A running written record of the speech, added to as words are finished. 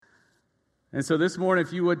And so this morning,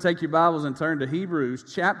 if you would take your Bibles and turn to Hebrews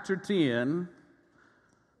chapter 10.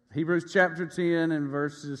 Hebrews chapter 10 and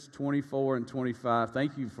verses 24 and 25.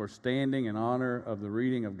 Thank you for standing in honor of the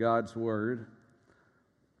reading of God's Word.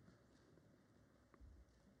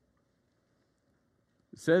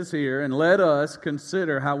 It says here, "And let us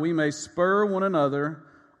consider how we may spur one another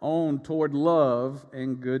on toward love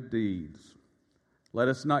and good deeds. Let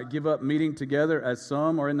us not give up meeting together as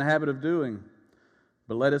some are in the habit of doing,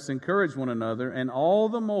 but let us encourage one another, and all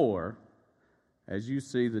the more as you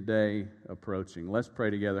see the day approaching." Let's pray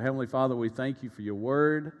together. Heavenly Father, we thank you for your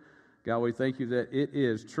word. God, we thank you that it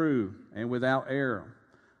is true and without error.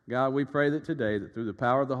 God, we pray that today, that through the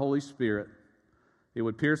power of the Holy Spirit, it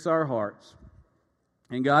would pierce our hearts.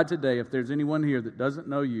 And God, today, if there's anyone here that doesn't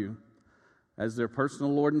know you as their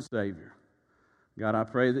personal Lord and Savior, God, I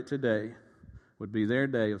pray that today would be their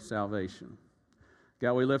day of salvation.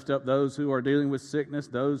 God, we lift up those who are dealing with sickness,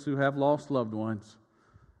 those who have lost loved ones.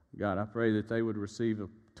 God, I pray that they would receive a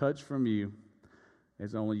touch from you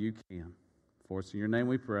as only you can. For us in your name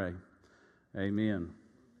we pray. Amen.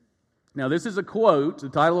 Now, this is a quote. The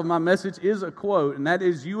title of my message is a quote, and that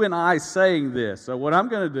is you and I saying this. So what I'm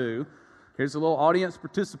going to do, here's a little audience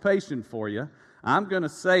participation for you. I'm going to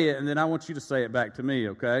say it, and then I want you to say it back to me,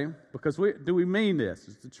 okay? Because do we mean this?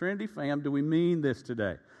 It's the Trinity fam. Do we mean this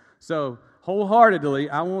today? So, wholeheartedly,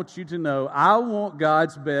 I want you to know I want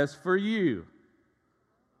God's best for you.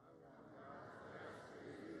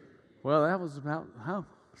 Well, that was about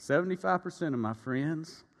 75% of my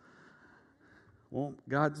friends want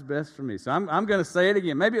God's best for me. So I'm going to say it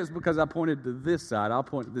again. Maybe it's because I pointed to this side. I'll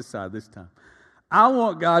point to this side this time. I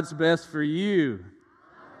want God's best for you.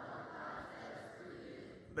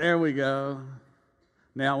 There we go.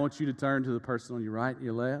 Now I want you to turn to the person on your right and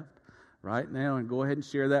your left right now and go ahead and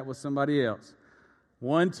share that with somebody else.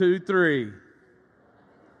 1, 2, 3.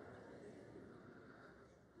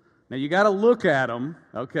 Now, you got to look at them,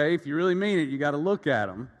 okay? If you really mean it, you got to look at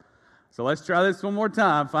them. So let's try this one more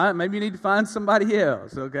time. Maybe you need to find somebody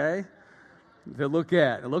else, okay, to look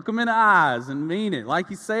at. Look them in the eyes and mean it. Like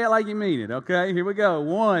you say it like you mean it, okay? Here we go.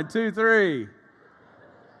 1, 2, 3.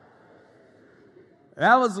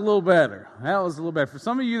 That was a little better. For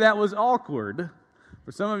some of you, that was awkward.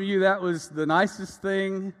 For some of you, that was the nicest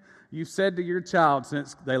thing you've said to your child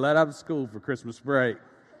since they let out of school for Christmas break.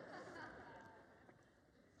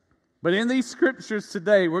 But in these scriptures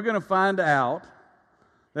today, we're going to find out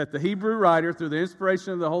that the Hebrew writer, through the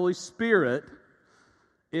inspiration of the Holy Spirit,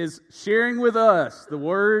 is sharing with us the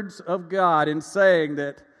words of God and saying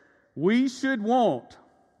that we should want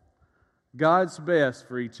God's best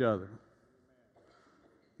for each other.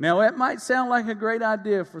 Now, that might sound like a great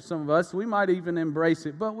idea for some of us. We might even embrace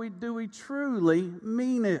it, but do we truly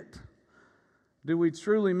mean it? Do we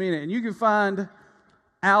truly mean it? And you can find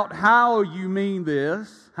out how you mean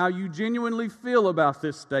this, how you genuinely feel about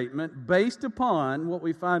this statement, based upon what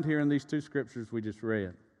we find here in these two scriptures we just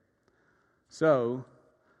read. So,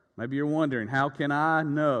 maybe you're wondering, how can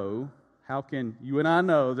you and I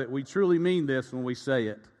know that we truly mean this when we say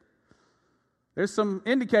it? There's some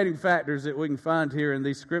indicating factors that we can find here in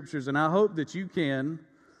these scriptures, and I hope that you can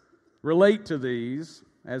relate to these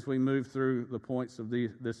as we move through the points of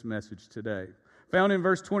this message today. Found in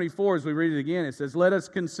verse 24, as we read it again, it says, "Let us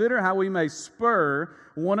consider how we may spur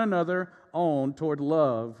one another on toward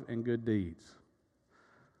love and good deeds."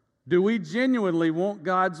 Do we genuinely want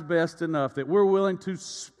God's best enough that we're willing to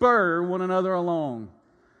spur one another along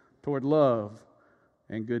toward love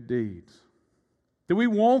and good deeds? Do we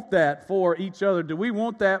want that for each other? Do we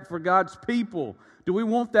want that for God's people? Do we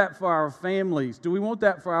want that for our families? Do we want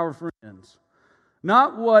that for our friends?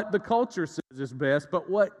 Not what the culture says is best, but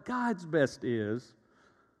what God's best is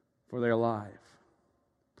for their life.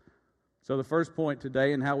 So the first point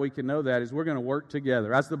today and how we can know that is we're going to work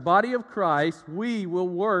together. As the body of Christ, we will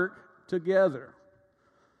work together.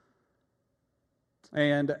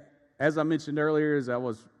 And as I mentioned earlier, as I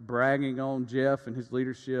was bragging on Jeff and his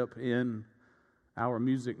leadership in our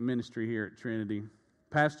music ministry here at Trinity,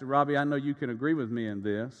 Pastor Robbie, I know you can agree with me in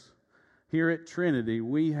this. Here at Trinity,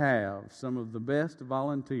 we have some of the best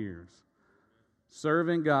volunteers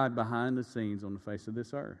serving God behind the scenes on the face of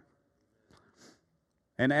this earth.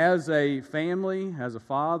 And as a family, as a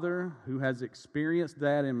father who has experienced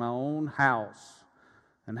that in my own house,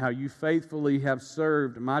 and how you faithfully have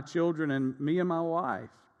served my children and me and my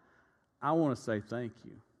wife, I want to say thank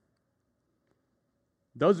you.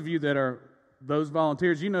 Those of you that are those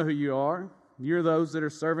volunteers, you know who you are. You're those that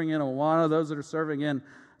are serving in Awana, those that are serving in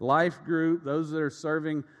Life Group, those that are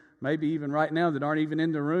serving maybe even right now that aren't even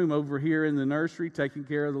in the room over here in the nursery taking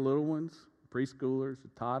care of the little ones, preschoolers, the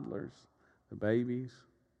toddlers, the babies.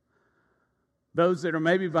 Those that are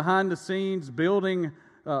maybe behind the scenes building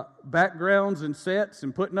backgrounds and sets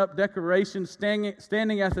and putting up decorations,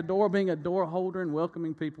 standing at the door, being a door holder and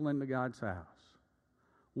welcoming people into God's house.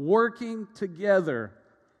 Working together,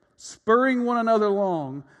 spurring one another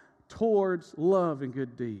along towards love and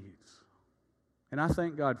good deeds. And I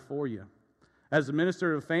thank God for you. As the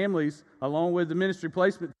minister of families, along with the ministry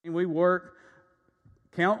placement team, we work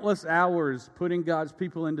countless hours putting God's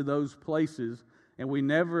people into those places, and we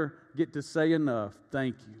never get to say enough,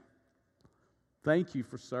 thank you. Thank you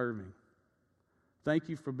for serving. Thank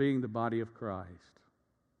you for being the body of Christ.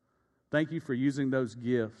 Thank you for using those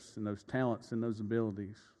gifts and those talents and those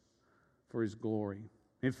abilities for His glory.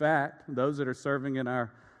 In fact, those that are serving in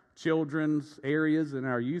our children's areas and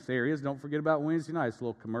our youth areas, don't forget about Wednesday night. It's a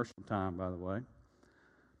little commercial time, by the way.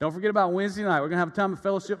 Don't forget about Wednesday night. We're going to have a time of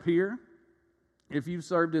fellowship here. If you've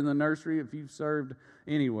served in the nursery, if you've served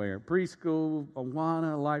anywhere, preschool,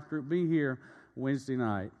 Awana, life group, be here Wednesday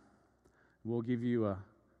night. We'll give you a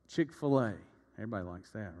Chick-fil-A. Everybody likes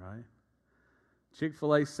that, right?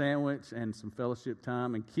 Chick-fil-A sandwich and some fellowship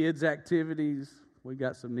time and kids' activities. We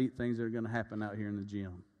got some neat things that are going to happen out here in the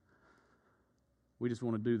gym. We just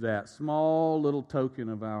want to do that. Small little token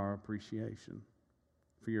of our appreciation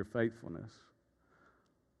for your faithfulness.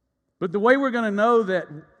 But the way we're going to know that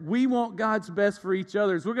we want God's best for each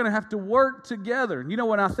other is we're going to have to work together. You know,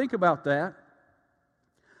 when I think about that,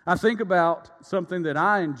 I think about something that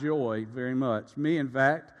I enjoy very much. Me, in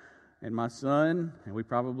fact, and my son, and we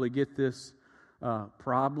probably get this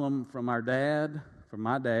problem from our dad,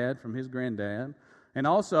 from his granddad, and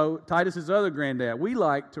also Titus's other granddad. We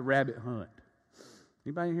like to rabbit hunt.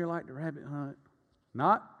 Anybody here like to rabbit hunt?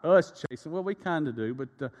 Not us chasing. Well, we kind of do,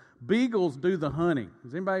 but the beagles do the hunting.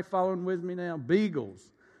 Is anybody following with me now?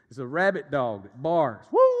 Beagles. It's a rabbit dog that barks.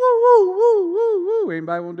 Woo, woo, woo, woo, woo, woo.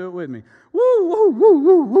 Anybody want to do it with me? Woo, woo, woo,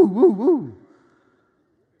 woo, woo, woo, woo.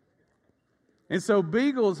 And so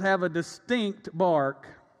beagles have a distinct bark,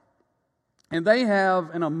 and they have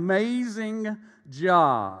an amazing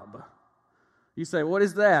job. You say, what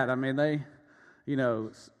is that? I mean, they,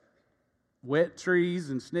 wet trees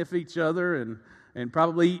and sniff each other and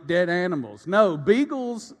probably eat dead animals. No,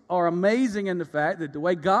 beagles are amazing in the fact that the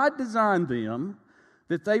way God designed them,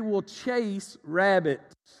 that they will chase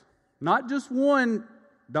rabbits. Not just one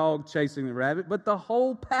dog chasing the rabbit, but the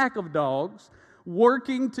whole pack of dogs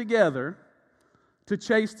working together to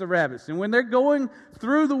chase the rabbits. And when they're going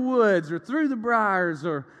through the woods or through the briars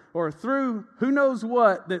or through who knows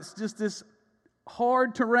what, that's just this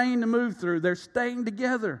hard terrain to move through, they're staying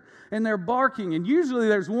together and they're barking. And usually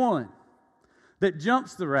there's one that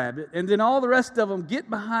jumps the rabbit, and then all the rest of them get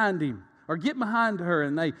behind him or get behind her,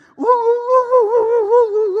 and they woo, woo, woo, woo, woo,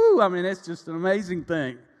 woo, woo, woo. I mean, it's just an amazing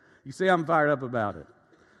thing. You see, I'm fired up about it.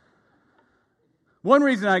 One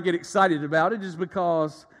reason I get excited about it is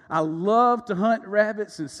because I love to hunt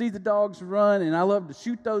rabbits and see the dogs run, and I love to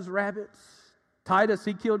shoot those rabbits. Titus,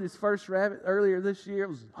 he killed his first rabbit earlier this year. It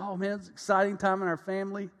was an exciting time in our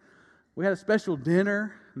family. We had a special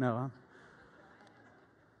dinner.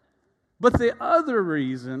 But the other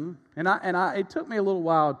reason, it took me a little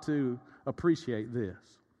while to appreciate this.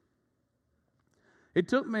 It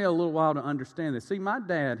took me a little while to understand this. See, my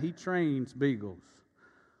dad, he trains beagles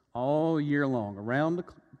all year long, around the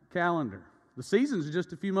calendar. The season's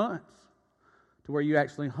just a few months to where you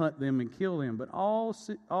actually hunt them and kill them. But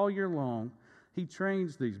all year long, he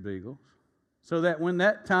trains these beagles so that when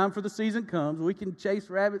that time for the season comes, we can chase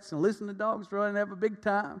rabbits and listen to dogs run and have a big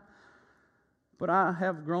time. But I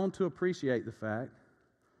have grown to appreciate the fact,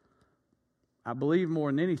 I believe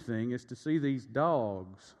more than anything, is to see these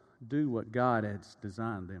dogs do what God has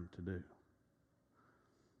designed them to do.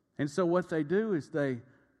 And so what they do is they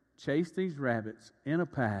chase these rabbits in a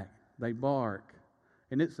pack. They bark,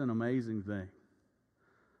 and it's an amazing thing.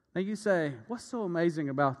 Now you say, what's so amazing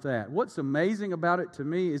about that? What's amazing about it to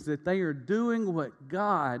me is that they are doing what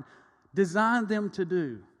God designed them to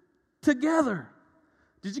do together.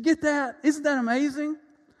 Did you get that? Isn't that amazing?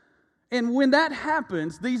 And when that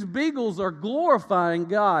happens, these beagles are glorifying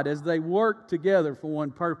God as they work together for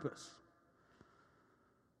one purpose.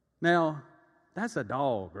 Now, that's a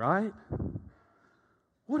dog, right?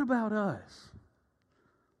 What about us?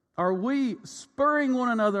 Are we spurring one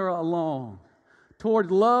another along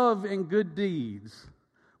toward love and good deeds,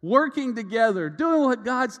 working together, doing what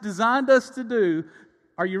God's designed us to do?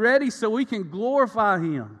 Are you ready? So we can glorify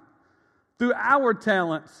Him through our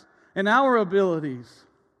talents and our abilities,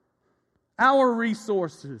 our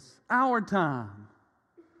resources, our time,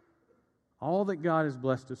 all that God has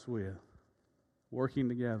blessed us with, working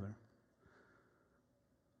together.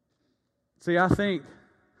 See, I think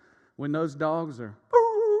when those dogs are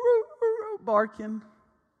quit barking.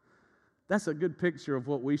 That's a good picture of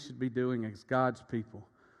what we should be doing as God's people.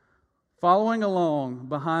 Following along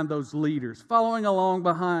behind those leaders, following along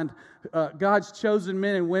behind God's chosen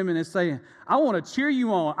men and women and saying, I want to cheer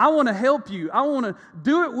you on. I want to help you. I want to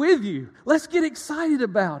do it with you. Let's get excited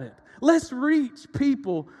about it. Let's reach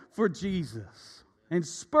people for Jesus and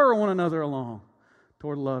spur one another along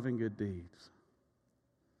toward love and good deeds.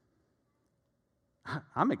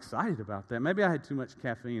 I'm excited about that. Maybe I had too much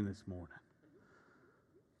caffeine this morning.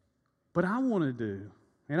 But I want to do,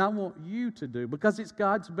 and I want you to do, because it's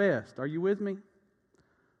God's best. Are you with me?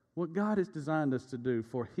 What God has designed us to do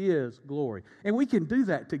for His glory. And we can do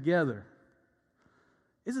that together.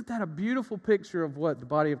 Isn't that a beautiful picture of what the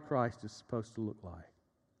body of Christ is supposed to look like?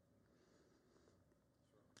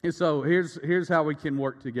 And so here's how we can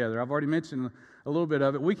work together. I've already mentioned a little bit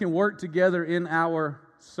of it. We can work together in our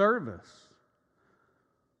service.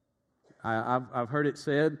 I've heard it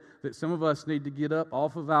said that some of us need to get up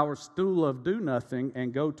off of our stool of do nothing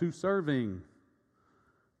and go to serving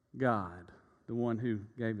God, the one who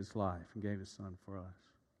gave His life and gave His Son for us.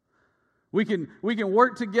 We can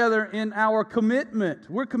work together in our commitment.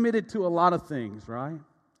 We're committed to a lot of things, right?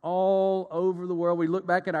 All over the world. We look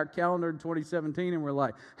back at our calendar in 2017 and we're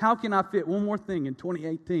like, how can I fit one more thing in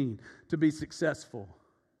 2018 to be successful?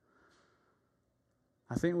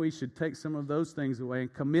 I think we should take some of those things away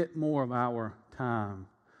and commit more of our time,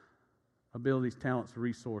 abilities, talents,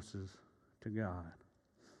 resources to God.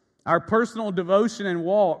 Our personal devotion and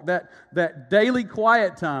walk, that daily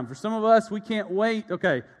quiet time. For some of us, we can't wait.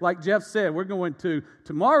 Okay, like Jeff said, we're going to,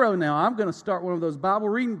 tomorrow now, I'm going to start one of those Bible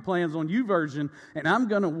reading plans on YouVersion, and I'm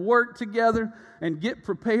going to work together and get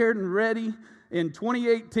prepared and ready in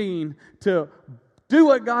 2018 to do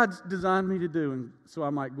what God's designed me to do, and so I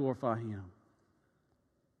might glorify Him.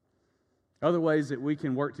 Other ways that we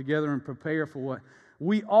can work together and prepare for what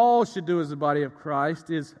we all should do as the body of Christ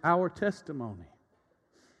is our testimony.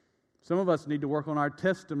 Some of us need to work on our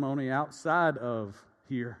testimony outside of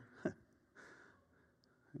here.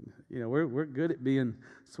 We're good at being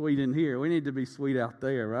sweet in here. We need to be sweet out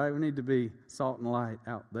there, right? We need to be salt and light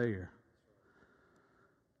out there.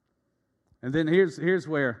 And then here's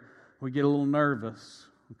where we get a little nervous.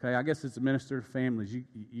 Okay, I guess it's a minister to families.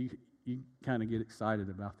 You kind of get excited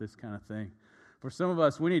about this kind of thing. For some of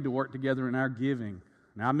us, we need to work together in our giving.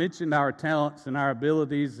 Now, I mentioned our talents and our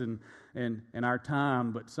abilities and our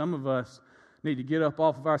time, but some of us need to get up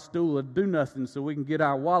off of our stool and do nothing so we can get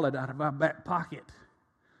our wallet out of our back pocket,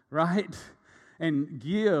 right? And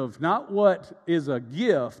give, not what is a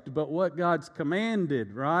gift, but what God's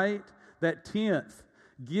commanded, right? That 10th,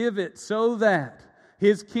 give it so that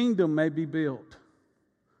His kingdom may be built.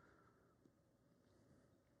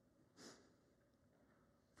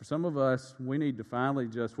 For some of us, we need to finally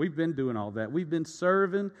we've been doing all that. We've been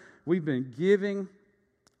serving, we've been giving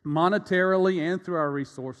monetarily and through our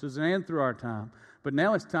resources and through our time. But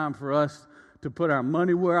now it's time for us to put our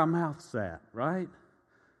money where our mouth's at, right?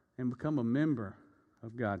 And become a member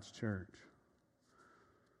of God's church.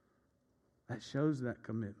 That shows that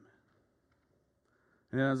commitment.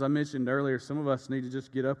 And as I mentioned earlier, some of us need to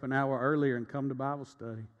just get up an hour earlier and come to Bible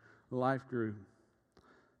study, life group,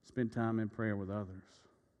 spend time in prayer with others.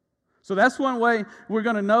 So that's one way we're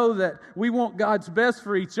going to know that we want God's best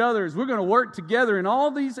for each other is we're going to work together in all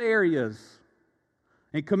these areas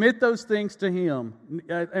and commit those things to Him.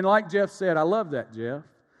 And like Jeff said, I love that, Jeff.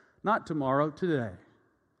 Not tomorrow, today.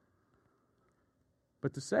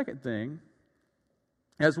 But the second thing,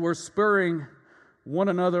 as we're spurring one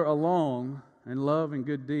another along in love and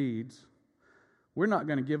good deeds, we're not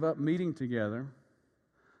going to give up meeting together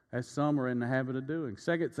as some are in the habit of doing.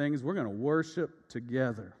 Second thing is we're going to worship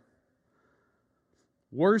together.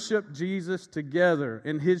 Worship Jesus together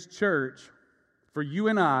in His church for you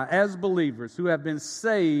and I as believers who have been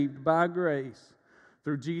saved by grace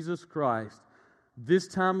through Jesus Christ. This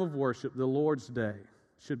time of worship, the Lord's Day,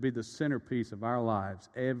 should be the centerpiece of our lives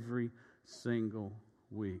every single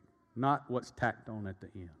week, not what's tacked on at the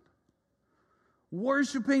end.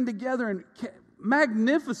 Worshiping together, and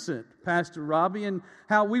magnificent, Pastor Robbie, and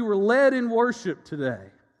how we were led in worship today,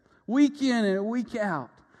 week in and week out.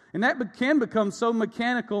 And that can become so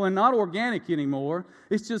mechanical and not organic anymore.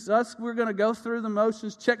 It's just us, we're going to go through the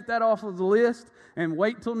motions, check that off of the list, and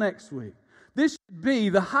wait till next week. This should be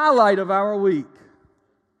the highlight of our week.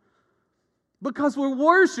 Because we're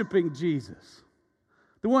worshiping Jesus,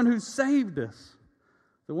 the one who saved us,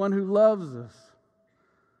 the one who loves us,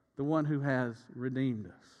 the one who has redeemed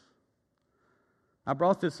us. I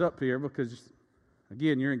brought this up here because,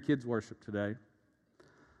 again, you're in kids' worship today.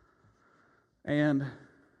 And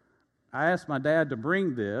I asked my dad to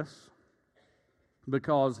bring this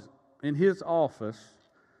because in his office,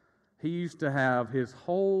 he used to have his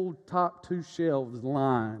whole top 2 shelves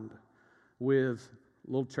lined with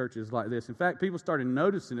little churches like this. In fact, people started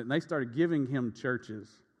noticing it, and they started giving him churches.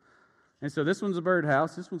 And so this one's a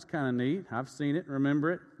birdhouse. This one's kind of neat. I've seen it,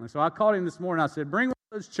 remember it. And so I called him this morning. I said, bring one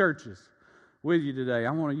of those churches with you today.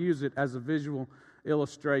 I want to use it as a visual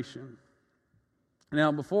illustration.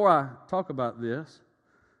 Now, before I talk about this,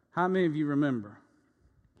 how many of you remember?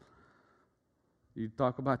 You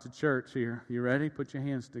talk about the church here. You ready? Put your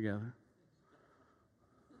hands together.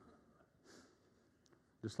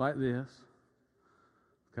 Just like this.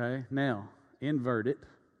 Okay, now, invert it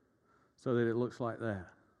so that it looks like that.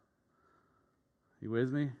 You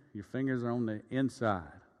with me? Your fingers are on the inside,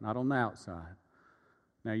 not on the outside.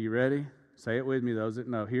 Now, you ready? Say it with me, those that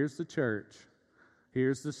know. Here's the church.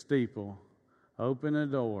 Here's the steeple. Open the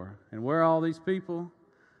door. And where are all these people?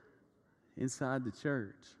 Inside the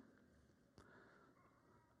church.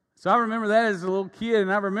 So I remember that as a little kid,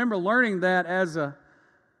 and I remember learning that as a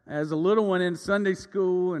little one in Sunday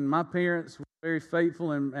school, and my parents were very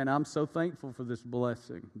faithful, and I'm so thankful for this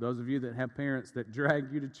blessing. Those of you that have parents that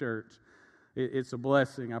drag you to church, it's a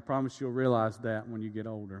blessing. I promise you'll realize that when you get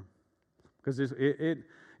older. Because it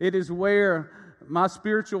is where my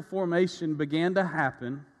spiritual formation began to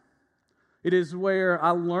happen. It is where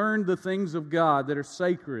I learned the things of God that are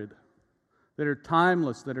sacred, that are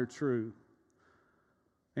timeless, that are true.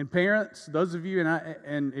 And parents, those of you,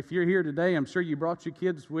 and if you're here today, I'm sure you brought your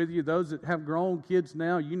kids with you. Those that have grown kids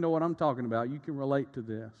now, you know what I'm talking about. You can relate to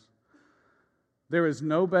this. There is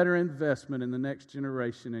no better investment in the next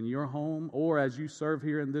generation in your home or as you serve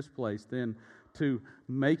here in this place than to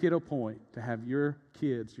make it a point to have your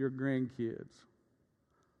kids, your grandkids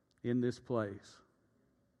in this place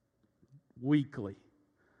weekly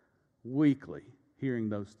hearing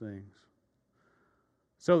those things.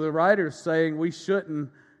 So the writer's saying we shouldn't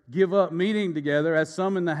give up meeting together as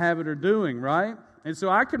some in the habit are doing, right? And so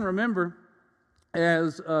I can remember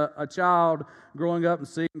as a child growing up and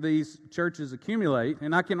seeing these churches accumulate.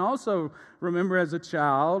 And I can also remember as a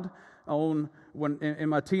child in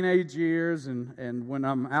my teenage years and when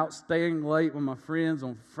I'm out staying late with my friends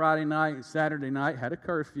on Friday night and Saturday night, had a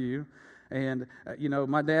curfew. And,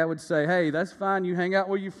 my dad would say, hey, that's fine. You hang out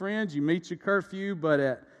with your friends, you meet your curfew,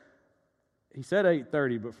 but he said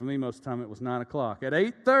 8:30, but for me most of the time it was 9 o'clock. At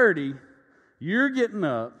 8:30, you're getting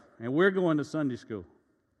up and we're going to Sunday school.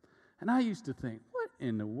 And I used to think, what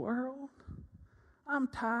in the world? I'm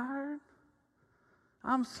tired.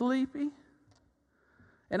 I'm sleepy.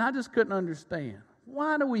 And I just couldn't understand.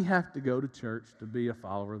 Why do we have to go to church to be a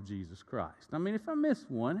follower of Jesus Christ? I mean, if I miss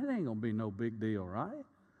one, it ain't going to be no big deal, right?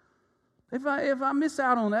 If I miss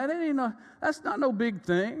out on that, that's not no big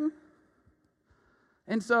thing.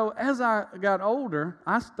 And so as I got older,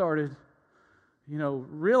 I started,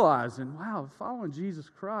 realizing, wow, following Jesus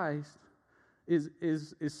Christ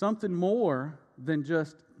is something more than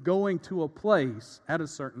just going to a place at a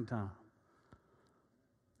certain time.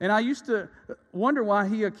 And I used to wonder why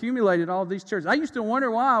he accumulated all these churches. I used to wonder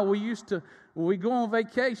why when we go on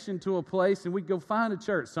vacation to a place and we'd go find a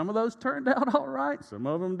church. Some of those turned out all right. Some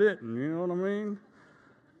of them didn't. You know what I mean?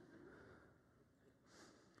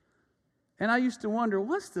 And I used to wonder,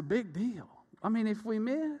 what's the big deal? I mean, if we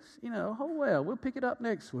miss, oh well, we'll pick it up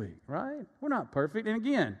next week, right? We're not perfect. And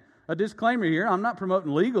again, a disclaimer here, I'm not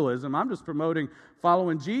promoting legalism. I'm just promoting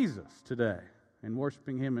following Jesus today and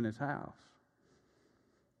worshiping Him in His house.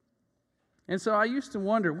 And so I used to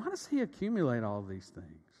wonder, why does He accumulate all these things?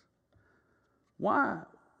 Why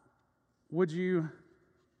would you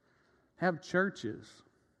have churches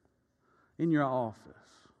in your office?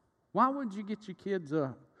 Why would you get your kids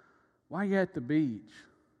up? Why are you at the beach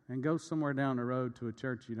and go somewhere down the road to a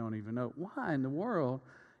church you don't even know? Why in the world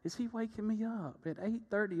is He waking me up at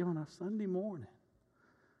 8:30 on a Sunday morning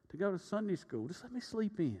to go to Sunday school? Just let me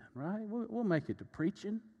sleep in, right? We'll make it to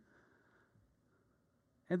preaching.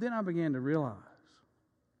 And then I began to realize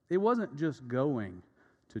it wasn't just going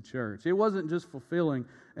to church. It wasn't just fulfilling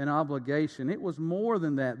an obligation. It was more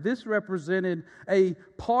than that. This represented a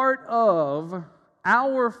part of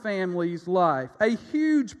our family's life, a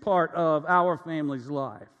huge part of our family's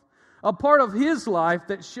life, a part of His life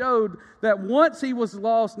that showed that once he was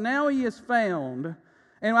lost, now he is found.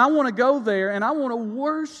 And I want to go there and I want to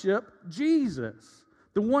worship Jesus,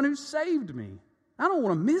 the one who saved me. I don't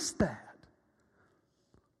want to miss that.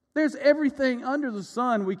 There's everything under the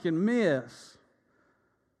sun we can miss.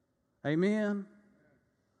 Amen?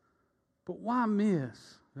 But why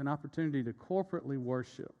miss an opportunity to corporately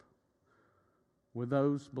worship with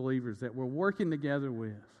those believers that we're working together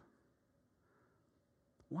with?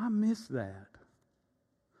 Why miss that?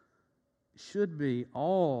 It should be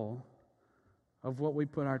all of what we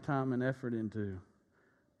put our time and effort into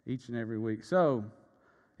each and every week. So,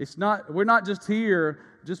 we're not just here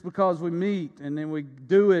just because we meet and then we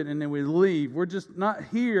do it and then we leave. We're just not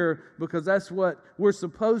here because that's what we're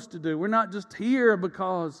supposed to do. We're not just here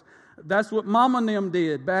because that's what Mama and them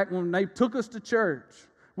did back when they took us to church.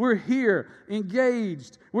 We're here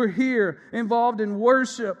engaged. We're here involved in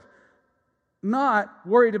worship. Not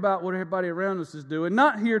worried about what everybody around us is doing.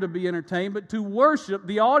 Not here to be entertained, but to worship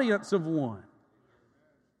the audience of one.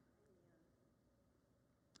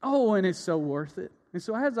 Oh, and it's so worth it. And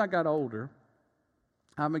so as I got older,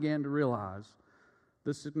 I began to realize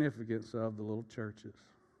the significance of the little churches.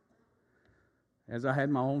 As I had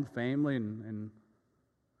my own family and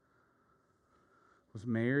was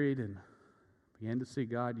married and began to see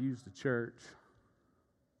God use the church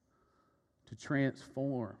to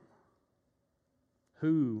transform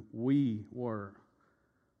who we were,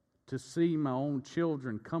 to see my own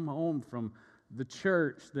children come home from the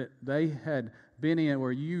church that they had been in,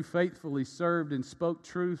 where you faithfully served and spoke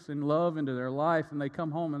truth and love into their life, and they come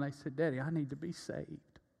home and they said, Daddy, I need to be saved.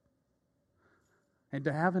 And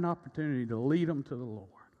to have an opportunity to lead them to the Lord,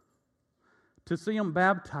 to see them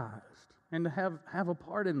baptized, and to have a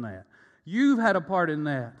part in that. You've had a part in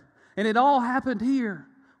that. And it all happened here.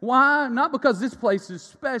 Why? Not because this place is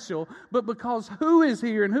special, but because who is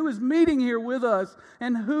here and who is meeting here with us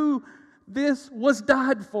and who this was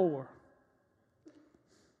died for.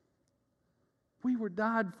 We were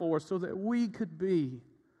died for so that we could be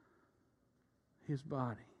His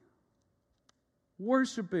body.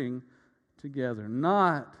 Worshiping together,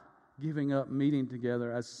 not giving up meeting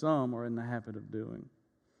together as some are in the habit of doing.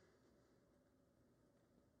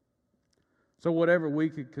 So whatever we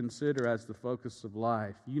could consider as the focus of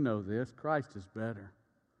life, you know this, Christ is better.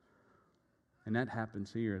 And that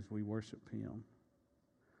happens here as we worship Him.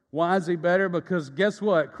 Why is He better? Because guess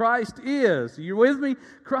what? Christ is, you with me?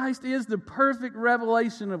 Christ is the perfect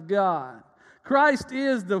revelation of God. Christ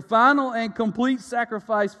is the final and complete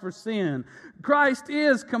sacrifice for sin. Christ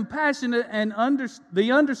is compassionate and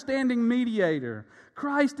the understanding mediator.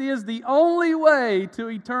 Christ is the only way to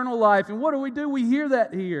eternal life. And what do? We hear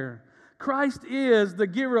that here. Christ is the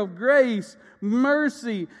giver of grace,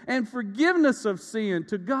 mercy, and forgiveness of sin.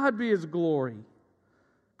 To God be His glory.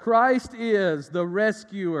 Christ is the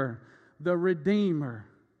rescuer, the redeemer,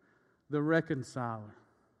 the reconciler.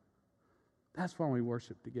 That's why we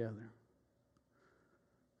worship together.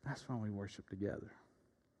 That's why we worship together.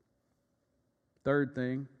 Third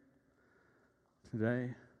thing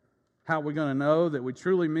today, how are we going to know that we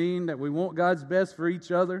truly mean that we want God's best for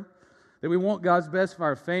each other, that we want God's best for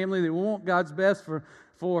our family, that we want God's best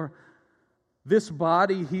for this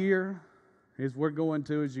body here, is we're going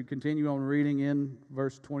to, as you continue on reading in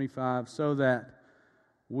verse 25, so that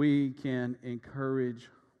we can encourage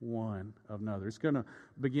one another. It's going to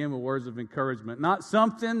begin with words of encouragement. Not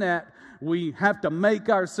something that we have to make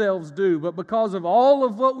ourselves do, but because of all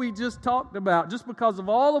of what we just talked about, just because of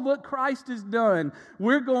all of what Christ has done,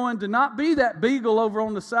 we're going to not be that beagle over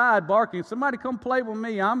on the side barking, somebody come play with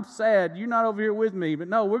me, I'm sad, you're not over here with me. But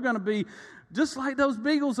no, we're going to be just like those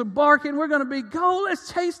beagles are barking. We're going to be, go,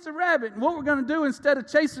 let's chase the rabbit. And what we're going to do, instead of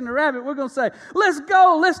chasing the rabbit, we're going to say, let's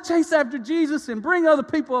go, let's chase after Jesus and bring other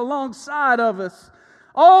people alongside of us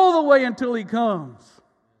all the way until He comes,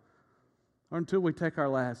 or until we take our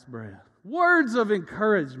last breath. Words of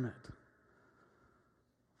encouragement.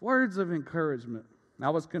 Words of encouragement. I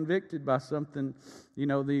was convicted by something,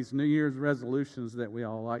 these New Year's resolutions that we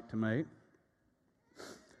all like to make.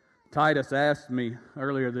 Titus asked me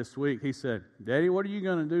earlier this week, he said, Daddy, what are you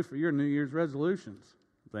going to do for your New Year's resolutions?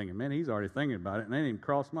 I'm thinking, man, he's already thinking about it, and they didn't even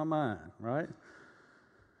cross my mind, right?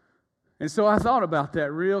 And so I thought about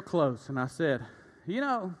that real close, and I said,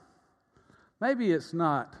 maybe it's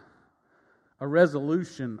not a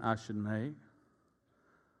resolution I should make.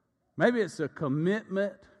 Maybe it's a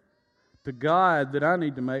commitment to God that I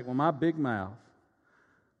need to make with my big mouth,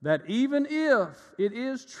 that even if it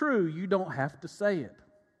is true, you don't have to say it.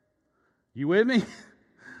 You with me?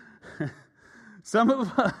 Some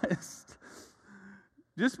of us,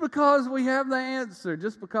 just because we have the answer,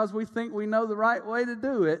 just because we think we know the right way to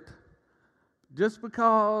do it, just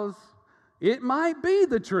because it might be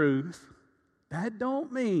the truth, that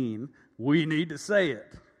don't mean we need to say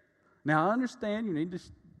it. Now, I understand you need to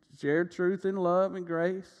share truth in love and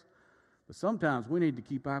grace, but sometimes we need to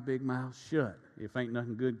keep our big mouths shut if ain't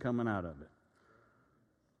nothing good coming out of it.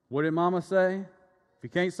 What did Mama say? If you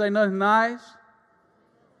can't say nothing nice,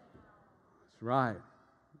 that's right.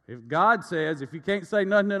 If God says, if you can't say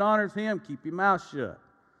nothing that honors Him, keep your mouth shut.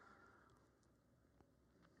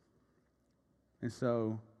 And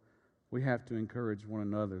so, we have to encourage one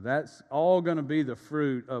another. That's all going to be the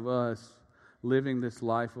fruit of us living this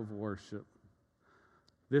life of worship.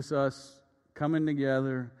 This us coming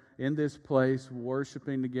together in this place,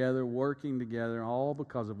 worshiping together, working together, all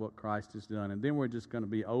because of what Christ has done. And then we're just going to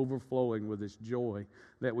be overflowing with this joy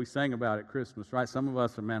that we sang about at Christmas, right? Some of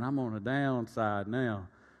us are, man, I'm on a downside now.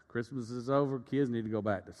 Christmas is over. Kids need to go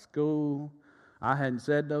back to school. I hadn't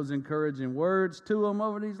said those encouraging words to them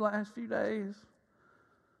over these last few days.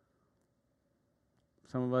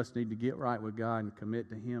 Some of us need to get right with God and commit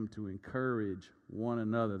to Him to encourage one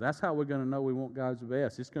another. That's how we're going to know we want God's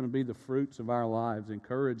best. It's going to be the fruits of our lives,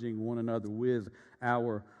 encouraging one another with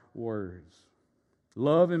our words.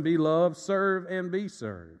 Love and be loved, serve and be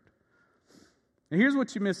served. And here's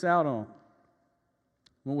what you miss out on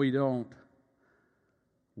when we don't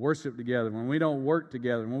worship together, when we don't work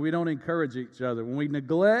together, when we don't encourage each other, when we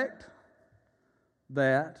neglect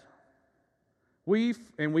that. We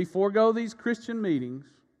forego these Christian meetings,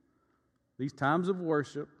 these times of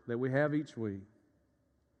worship that we have each week.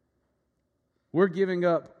 We're giving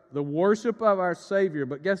up the worship of our Savior,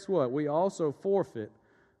 but guess what? We also forfeit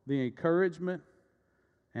the encouragement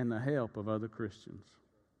and the help of other Christians.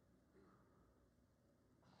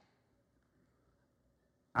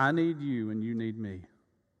 I need you and you need me.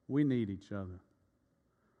 We need each other.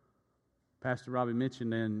 Pastor Robbie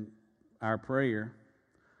mentioned in our prayer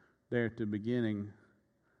there at the beginning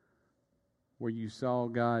where you saw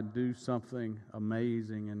God do something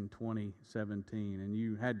amazing in 2017 and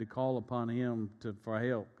you had to call upon Him for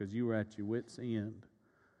help because you were at your wits' end.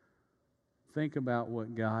 Think about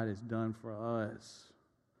what God has done for us.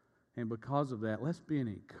 And because of that, let's be an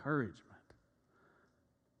encouragement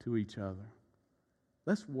to each other.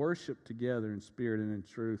 Let's worship together in spirit and in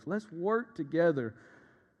truth. Let's work together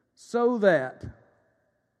so that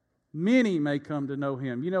many may come to know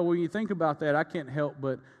Him. You know, when you think about that, I can't help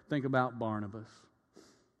but think about Barnabas.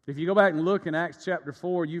 If you go back and look in Acts chapter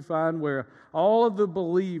 4, you find where all of the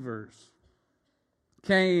believers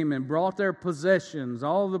came and brought their possessions.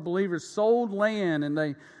 All of the believers sold land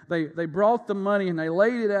and they brought the money and they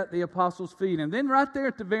laid it at the apostles' feet. And then right there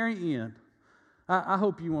at the very end, I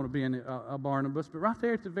hope you want to be a Barnabas, but right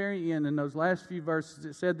there at the very end in those last few verses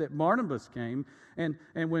it said that Barnabas came, and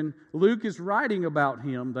when Luke is writing about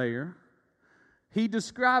him there, he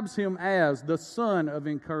describes him as the son of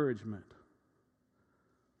encouragement.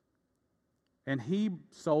 And he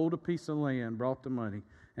sold a piece of land, brought the money,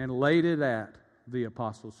 and laid it at the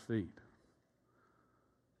apostles' feet.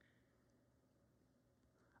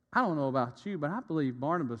 I don't know about you, but I believe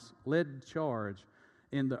Barnabas led the charge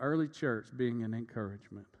in the early church being an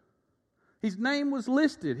encouragement. His name was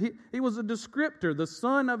listed. He was a descriptor, the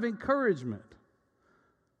son of encouragement.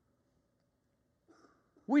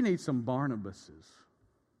 We need some Barnabases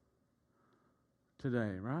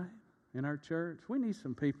today, right? In our church. We need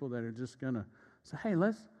some people that are just going to say, hey,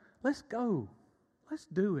 let's go. Let's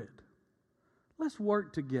do it. Let's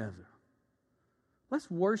work together.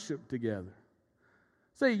 Let's worship together.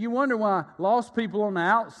 See, you wonder why lost people on the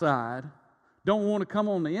outside don't want to come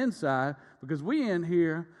on the inside, because we in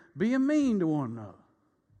here being mean to one another.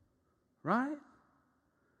 Right?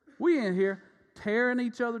 We in here tearing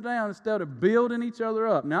each other down instead of building each other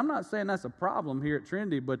up. Now, I'm not saying that's a problem here at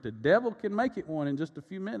Trinity, but the devil can make it one in just a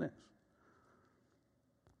few minutes.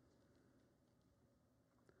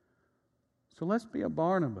 So let's be a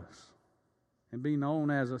Barnabas and be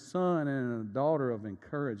known as a son and a daughter of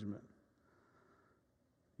encouragement.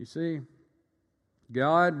 You see,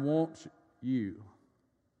 God wants you.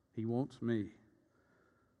 He wants me.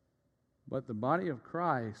 But the body of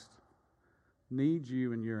Christ needs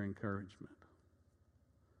you and your encouragement.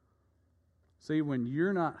 See, when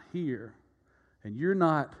you're not here and you're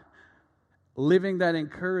not living that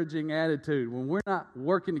encouraging attitude, when we're not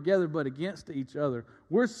working together but against each other,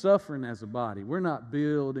 we're suffering as a body. We're not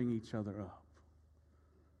building each other up.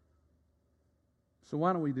 So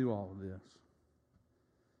why don't we do all of this?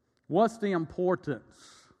 What's the importance?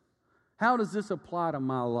 How does this apply to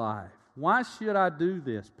my life? Why should I do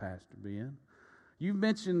this, Pastor Ben? You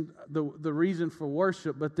mentioned the reason for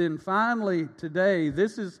worship, but then finally today,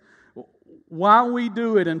 this is why we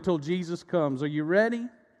do it until Jesus comes. Are you ready?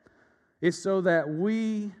 It's so that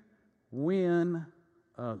we win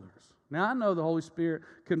others. Now, I know the Holy Spirit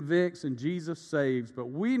convicts and Jesus saves, but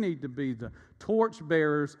we need to be the torch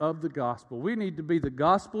bearers of the gospel. We need to be the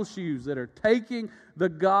gospel shoes that are taking the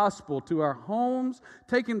gospel to our homes,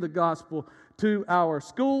 taking the gospel to our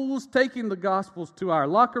schools, taking the gospels to our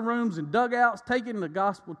locker rooms and dugouts, taking the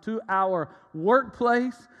gospel to our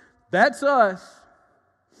workplace. That's us.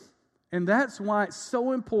 And that's why it's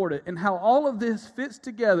so important, and how all of this fits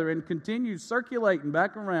together and continues circulating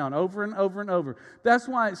back around over and over and over. That's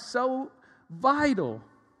why it's so vital.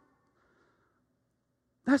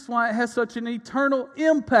 That's why it has such an eternal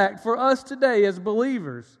impact for us today as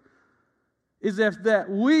believers, is if that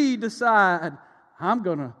we decide, I'm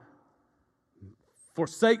going to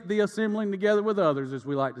forsake the assembling together with others, as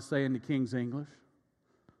we like to say in the King's English.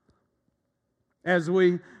 As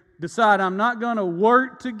we decide, I'm not going to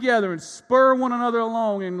work together and spur one another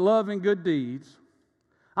along in love and good deeds.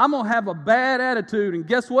 I'm going to have a bad attitude, and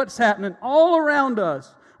guess what's happening all around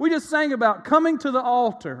us? We just sang about coming to the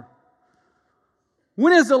altar.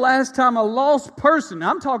 When is the last time a lost person,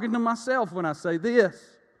 I'm talking to myself when I say this,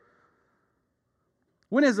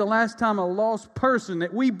 when is the last time a lost person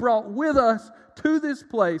that we brought with us to this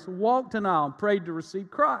place walked an aisle and prayed to receive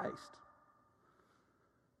Christ?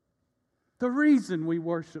 The reason we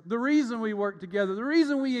worship, the reason we work together, the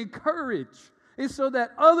reason we encourage is so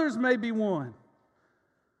that others may be won.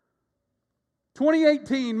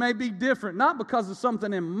 2018 may be different, not because of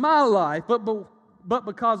something in my life, but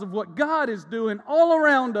because of what God is doing all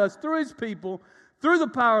around us through His people, through the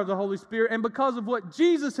power of the Holy Spirit, and because of what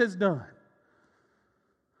Jesus has done.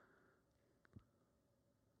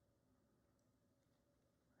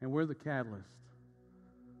 And we're the catalyst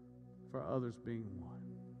for others being one.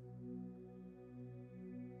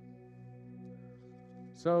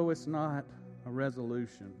 So it's not a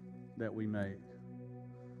resolution that we make.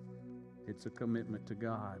 It's a commitment to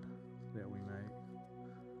God that we make.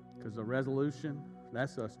 Because a resolution,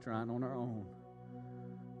 that's us trying on our own.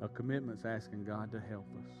 A commitment's asking God to help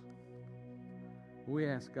us. We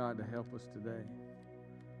ask God to help us today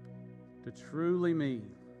to truly mean,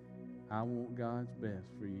 I want God's best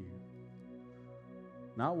for you.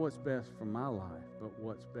 Not what's best for my life, but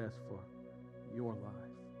what's best for your life.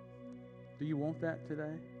 Do you want that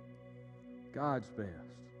today? God's best.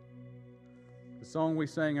 The song we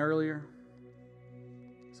sang earlier,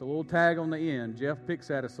 it's a little tag on the end. Jeff picks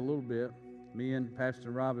at us a little bit. Me and Pastor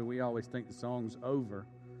Robbie, we always think the song's over.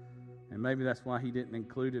 And maybe that's why he didn't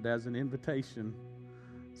include it as an invitation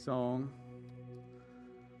song.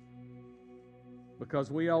 Because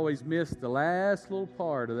we always miss the last little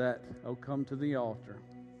part of that, oh, come to the altar.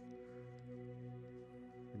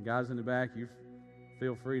 And guys in the back, you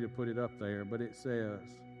feel free to put it up there, but it says,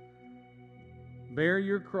 bear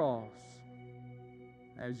your cross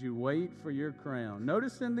as you wait for your crown.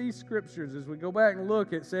 Notice in these scriptures, as we go back and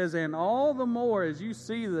look, it says, and all the more as you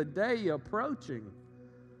see the day approaching,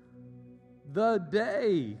 the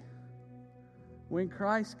day when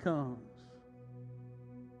Christ comes.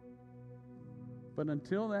 But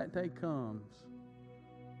until that day comes,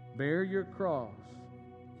 bear your cross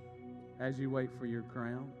as you wait for your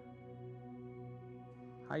crown.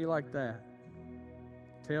 How you like that?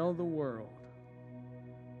 Tell the world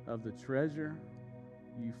of the treasure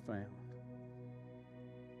you found.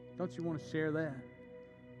 Don't you want to share that?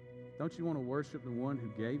 Don't you want to worship the one who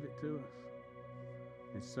gave it to us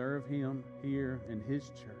and serve Him here in His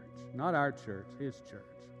church? Not our church, His church.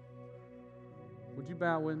 Would you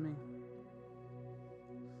bow with me?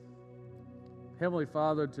 Heavenly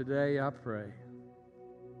Father, today I pray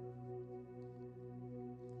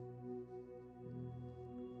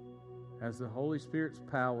as the Holy Spirit's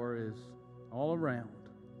power is all around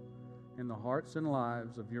in the hearts and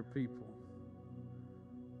lives of your people.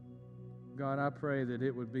 God, I pray that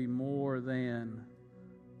it would be more than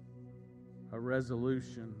a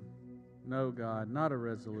resolution. No, God, not a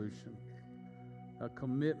resolution. A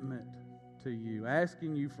commitment to you,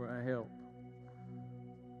 asking you for help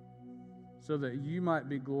so that you might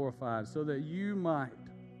be glorified, so that you might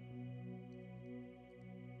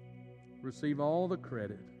receive all the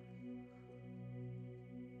credit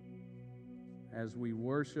as we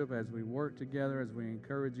worship, as we work together, as we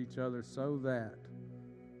encourage each other, so that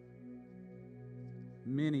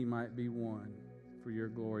many might be won for your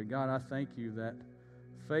glory. God, I thank you that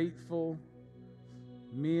faithful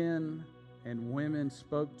men and women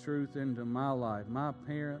spoke truth into my life. My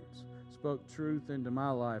parents spoke truth into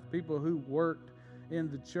my life. People who worked in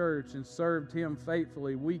the church and served Him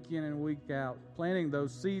faithfully week in and week out, planting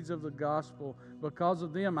those seeds of the gospel. Because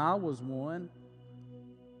of them, I was one.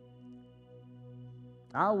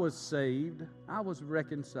 I was saved. I was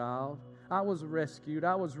reconciled. I was rescued.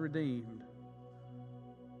 I was redeemed.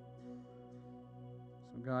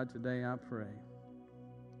 So God, today I pray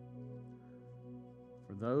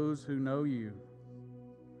for those who know you,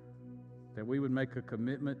 that we would make a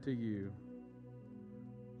commitment to you,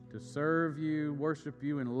 to serve you, worship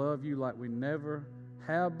you, and love you like we never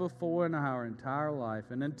have before in our entire life.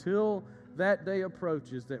 And until that day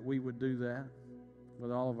approaches, that we would do that.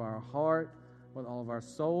 with all of our heart, with all of our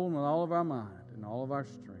soul, and with all of our mind, and all of our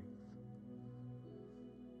strength.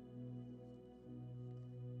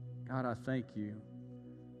 God, I thank you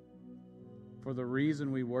for the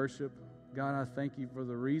reason we worship. God, I thank you for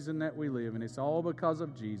the reason that we live, and it's all because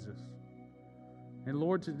of Jesus. And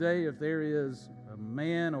Lord, today, if there is a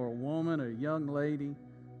man or a woman, a young lady,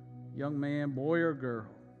 young man, boy or girl,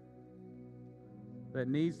 that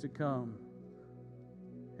needs to come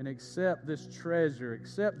and accept this treasure,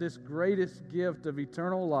 accept this greatest gift of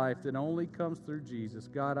eternal life that only comes through Jesus,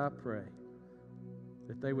 God, I pray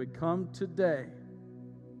that they would come today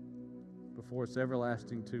before it's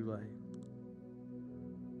everlasting too late.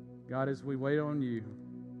 God, as we wait on you,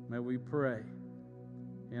 may we pray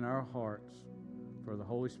in our hearts for the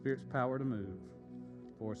Holy Spirit's power to move.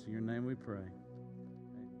 For us, in your name we pray.